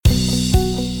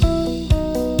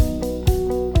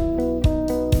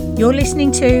You're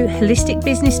listening to Holistic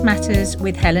Business Matters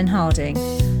with Helen Harding,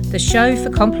 the show for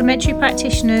complementary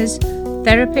practitioners,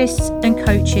 therapists and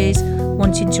coaches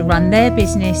wanting to run their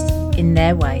business in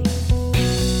their way.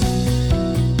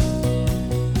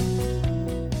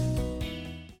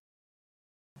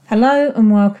 Hello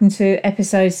and welcome to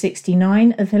episode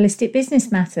 69 of Holistic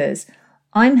Business Matters.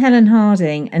 I'm Helen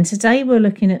Harding, and today we're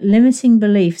looking at limiting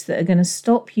beliefs that are going to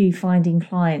stop you finding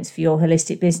clients for your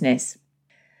holistic business.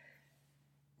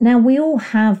 Now, we all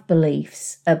have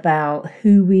beliefs about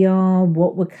who we are,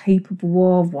 what we're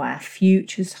capable of, what our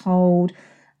futures hold,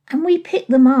 and we pick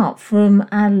them up from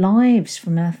our lives,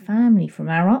 from our family, from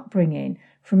our upbringing,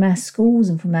 from our schools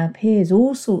and from our peers,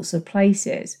 all sorts of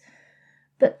places.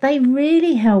 But they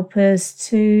really help us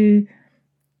to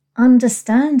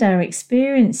understand our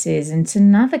experiences and to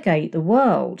navigate the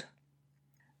world.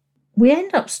 We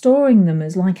end up storing them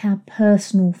as like our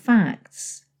personal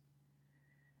facts.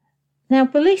 Now,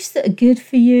 beliefs that are good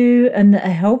for you and that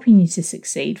are helping you to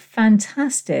succeed,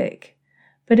 fantastic.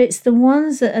 But it's the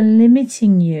ones that are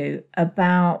limiting you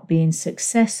about being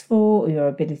successful or your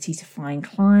ability to find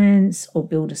clients or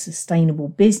build a sustainable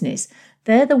business.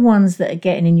 They're the ones that are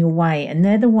getting in your way, and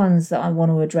they're the ones that I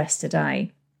want to address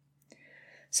today.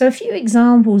 So a few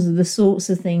examples of the sorts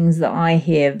of things that I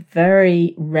hear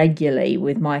very regularly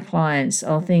with my clients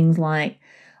are things like,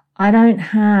 I don't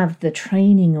have the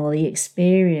training or the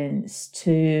experience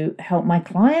to help my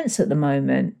clients at the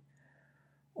moment.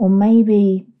 Or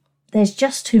maybe there's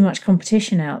just too much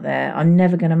competition out there. I'm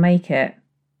never going to make it.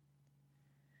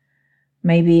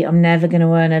 Maybe I'm never going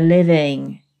to earn a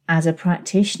living as a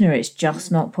practitioner. It's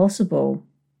just not possible.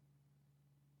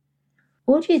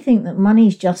 Or do you think that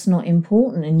money's just not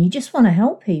important and you just want to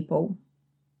help people?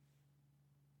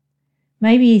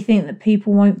 Maybe you think that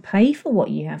people won't pay for what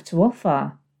you have to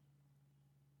offer.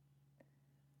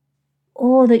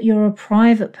 Or that you're a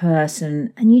private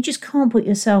person and you just can't put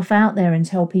yourself out there and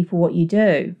tell people what you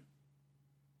do.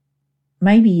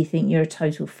 Maybe you think you're a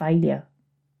total failure.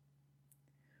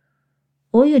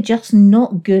 Or you're just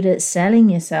not good at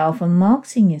selling yourself and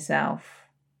marketing yourself.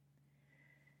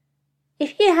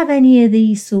 If you have any of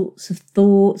these sorts of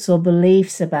thoughts or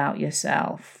beliefs about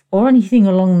yourself or anything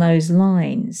along those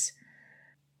lines,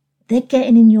 they're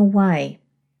getting in your way.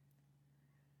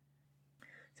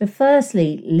 So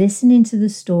firstly, listening to the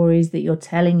stories that you're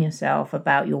telling yourself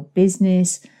about your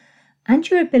business and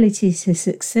your ability to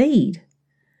succeed,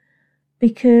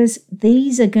 because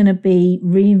these are going to be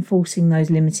reinforcing those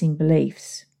limiting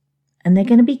beliefs and they're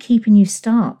going to be keeping you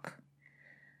stuck.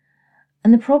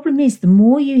 And the problem is, the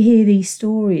more you hear these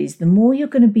stories, the more you're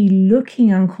going to be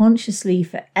looking unconsciously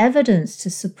for evidence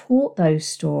to support those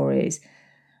stories.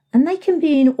 And they can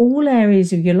be in all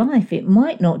areas of your life. It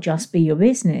might not just be your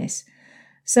business.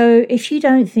 So if you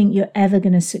don't think you're ever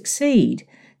going to succeed,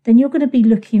 then you're going to be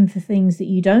looking for things that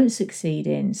you don't succeed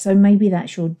in. So maybe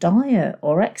that's your diet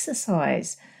or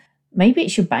exercise. Maybe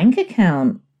it's your bank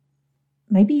account.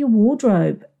 Maybe your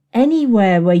wardrobe.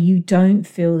 Anywhere where you don't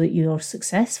feel that you're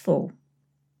successful.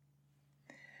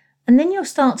 And then you'll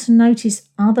start to notice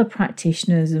other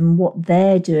practitioners and what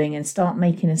they're doing and start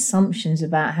making assumptions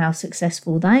about how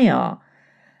successful they are.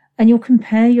 And you'll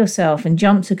compare yourself and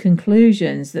jump to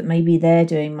conclusions that maybe they're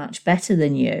doing much better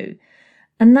than you.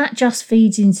 And that just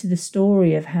feeds into the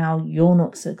story of how you're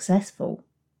not successful.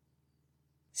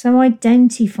 So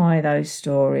identify those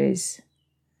stories.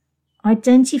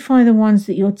 Identify the ones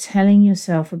that you're telling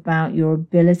yourself about your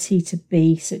ability to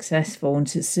be successful and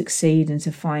to succeed and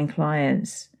to find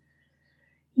clients.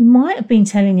 You might have been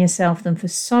telling yourself them for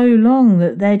so long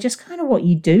that they're just kind of what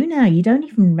you do now. You don't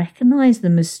even recognize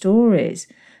them as stories.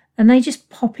 And they just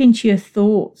pop into your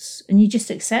thoughts and you just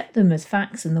accept them as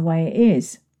facts and the way it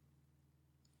is.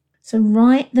 So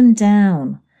write them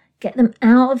down. Get them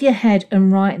out of your head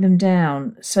and write them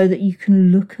down so that you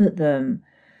can look at them.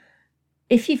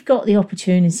 If you've got the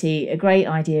opportunity, a great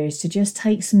idea is to just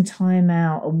take some time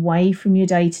out away from your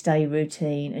day-to-day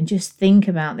routine and just think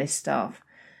about this stuff.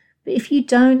 But if you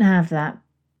don't have that,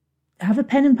 have a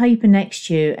pen and paper next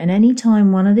to you, and any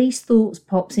time one of these thoughts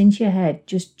pops into your head,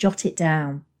 just jot it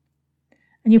down.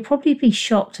 And you'll probably be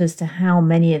shocked as to how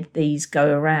many of these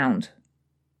go around.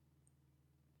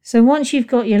 So once you've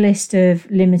got your list of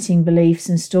limiting beliefs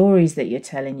and stories that you're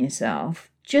telling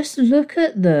yourself, just look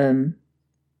at them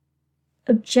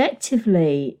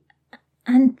objectively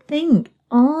and think,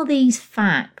 are these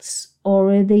facts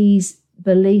or are these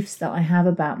beliefs that I have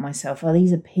about myself? Are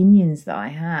these opinions that I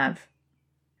have?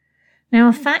 Now,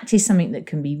 a fact is something that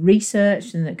can be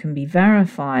researched and that can be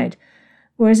verified.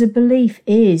 Whereas a belief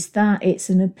is that it's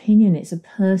an opinion, it's a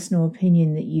personal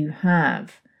opinion that you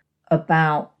have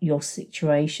about your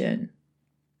situation.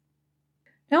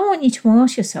 Now I want you to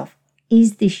ask yourself,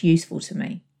 is this useful to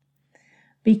me?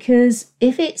 Because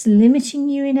if it's limiting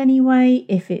you in any way,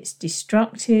 if it's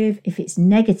destructive, if it's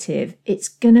negative, it's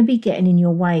going to be getting in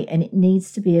your way and it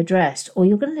needs to be addressed, or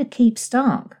you're going to keep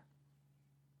stuck.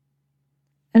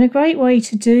 And a great way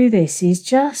to do this is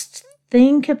just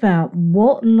think about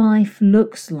what life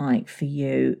looks like for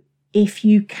you if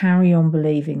you carry on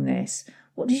believing this.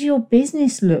 What does your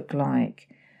business look like?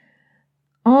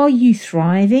 Are you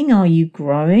thriving? Are you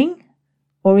growing?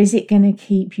 Or is it going to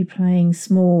keep you playing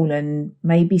small and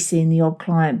maybe seeing the odd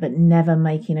client but never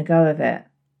making a go of it?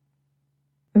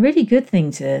 A really good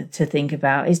thing to think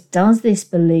about is, does this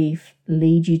belief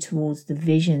lead you towards the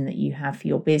vision that you have for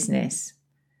your business?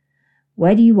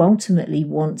 Where do you ultimately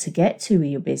want to get to with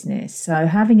your business? So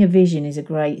having a vision is a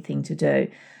great thing to do.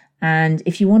 And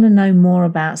if you want to know more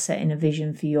about setting a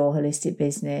vision for your holistic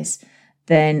business,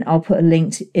 then I'll put a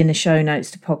link in the show notes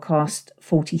to podcast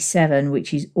 47,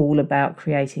 which is all about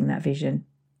creating that vision.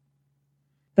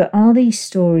 But are these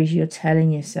stories you're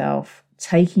telling yourself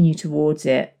taking you towards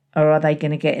it, or are they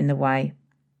going to get in the way?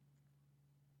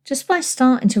 Just by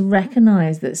starting to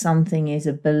recognize that something is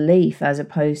a belief as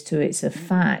opposed to it's a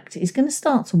fact, is going to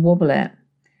start to wobble it.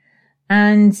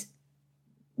 And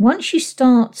once you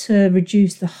start to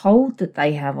reduce the hold that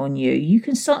they have on you, you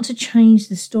can start to change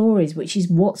the stories, which is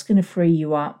what's going to free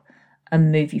you up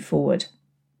and move you forward.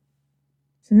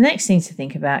 So the next thing to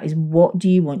think about is, what do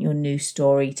you want your new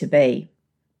story to be?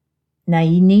 Now,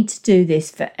 you need to do this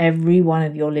for every one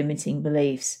of your limiting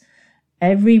beliefs.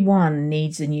 Everyone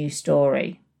needs a new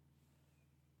story.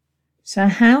 So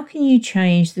how can you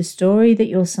change the story that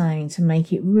you're saying to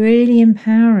make it really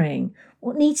empowering?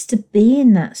 What needs to be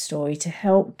in that story to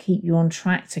help keep you on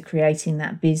track to creating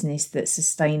that business that's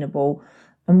sustainable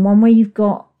and one where you've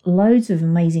got loads of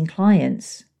amazing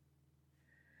clients?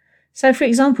 So, for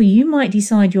example, you might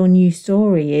decide your new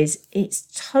story is, it's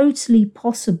totally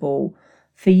possible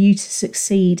for you to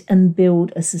succeed and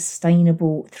build a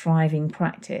sustainable, thriving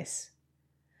practice.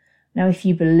 Now, if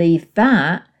you believe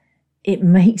that, it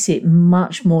makes it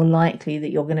much more likely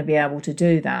that you're going to be able to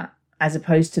do that, as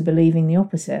opposed to believing the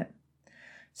opposite.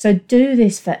 So do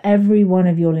this for every one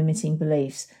of your limiting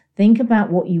beliefs. Think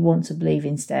about what you want to believe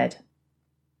instead.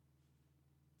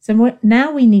 So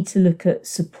now we need to look at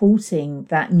supporting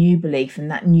that new belief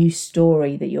and that new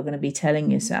story that you're going to be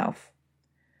telling yourself.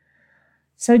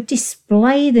 So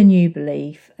display the new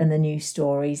belief and the new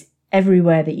stories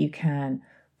everywhere that you can.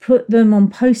 Put them on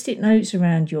post-it notes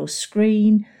around your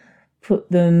screen.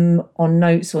 Put them on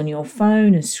notes on your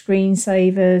phone as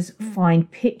screensavers.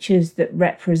 Find pictures that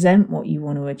represent what you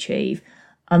want to achieve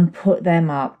and put them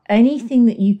up. Anything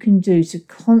that you can do to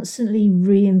constantly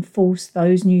reinforce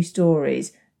those new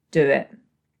stories, do it.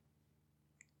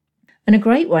 And a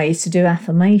great way is to do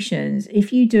affirmations.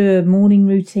 If you do a morning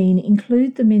routine,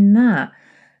 include them in that.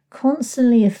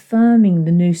 Constantly affirming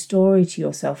the new story to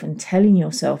yourself and telling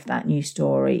yourself that new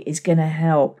story is going to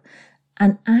help.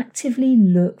 And actively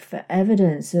look for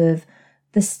evidence of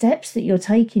the steps that you're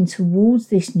taking towards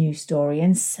this new story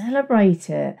and celebrate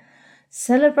it.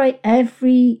 Celebrate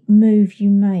every move you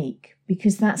make,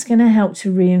 because that's going to help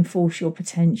to reinforce your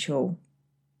potential.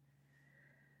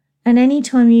 And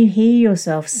anytime you hear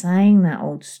yourself saying that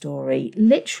old story,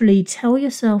 literally tell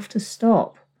yourself to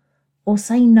stop or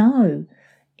say no.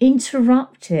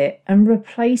 Interrupt it and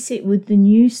replace it with the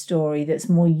new story that's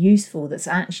more useful, that's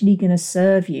actually going to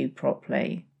serve you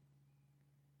properly.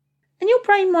 And your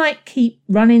brain might keep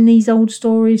running these old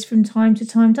stories from time to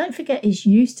time. Don't forget, it's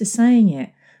used to saying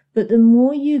it. But the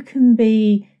more you can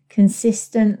be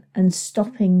consistent and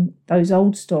stopping those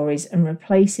old stories and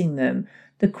replacing them,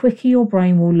 the quicker your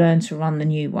brain will learn to run the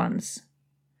new ones.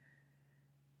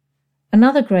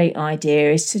 Another great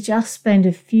idea is to just spend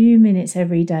a few minutes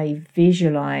every day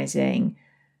visualizing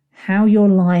how your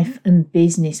life and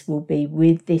business will be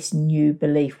with this new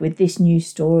belief, with this new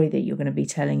story that you're going to be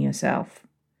telling yourself.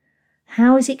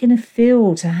 How is it going to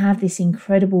feel to have this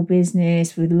incredible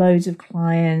business with loads of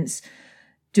clients,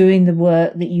 doing the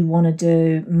work that you want to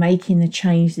do, making the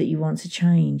change that you want to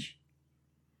change?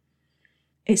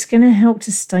 It's going to help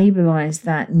to stabilize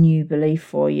that new belief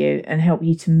for you and help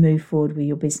you to move forward with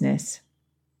your business.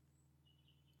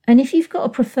 And if you've got a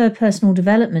preferred personal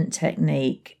development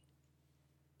technique,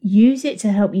 use it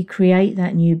to help you create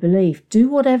that new belief. Do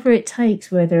whatever it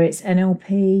takes, whether it's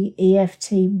NLP,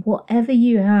 EFT, whatever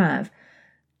you have.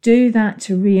 Do that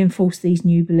to reinforce these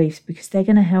new beliefs, because they're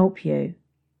going to help you.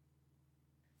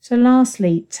 So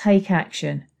lastly, take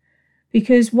action.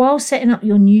 Because while setting up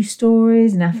your new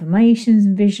stories and affirmations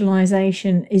and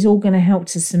visualization is all going to help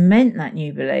to cement that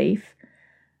new belief,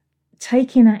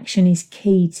 taking action is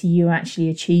key to you actually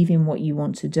achieving what you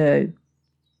want to do.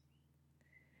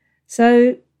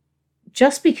 So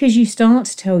just because you start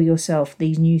to tell yourself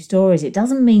these new stories, it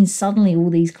doesn't mean suddenly all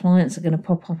these clients are going to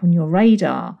pop up on your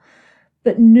radar.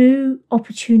 But new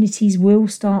opportunities will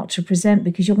start to present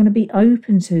because you're going to be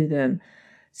open to them.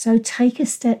 So take a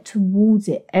step towards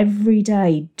it every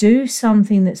day. Do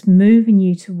something that's moving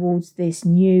you towards this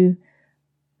new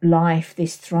life,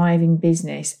 this thriving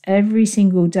business every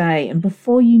single day. And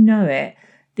before you know it,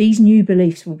 these new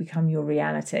beliefs will become your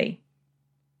reality.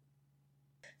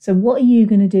 So what are you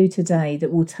going to do today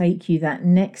that will take you that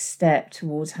next step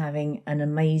towards having an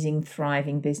amazing,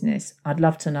 thriving business? I'd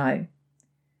love to know.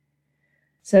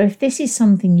 So if this is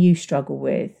something you struggle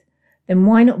with, then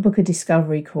why not book a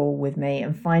discovery call with me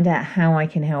and find out how I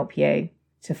can help you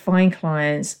to find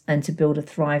clients and to build a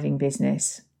thriving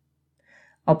business.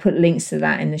 I'll put links to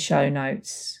that in the show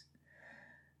notes.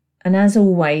 And as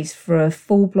always, for a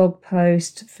full blog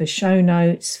post, for show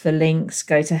notes, for links,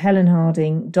 go to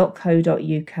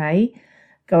helenharding.co.uk,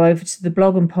 go over to the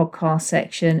blog and podcast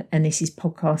section, and this is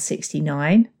podcast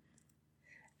 69.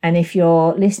 And if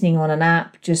you're listening on an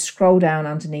app, just scroll down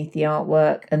underneath the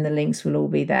artwork and the links will all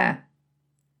be there.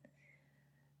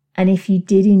 And if you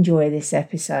did enjoy this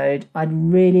episode, I'd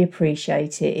really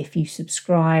appreciate it if you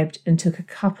subscribed and took a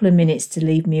couple of minutes to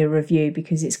leave me a review,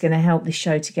 because it's going to help the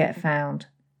show to get found.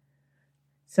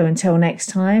 So until next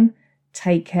time,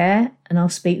 take care and I'll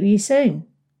speak with you soon.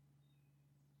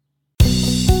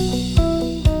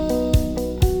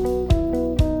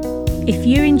 If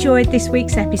you enjoyed this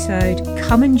week's episode,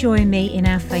 come and join me in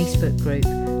our Facebook group,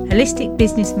 Holistic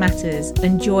Business Matters,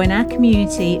 and join our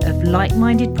community of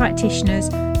like-minded practitioners,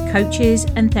 coaches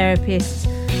and therapists,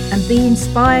 and be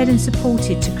inspired and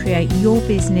supported to create your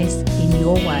business in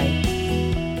your way.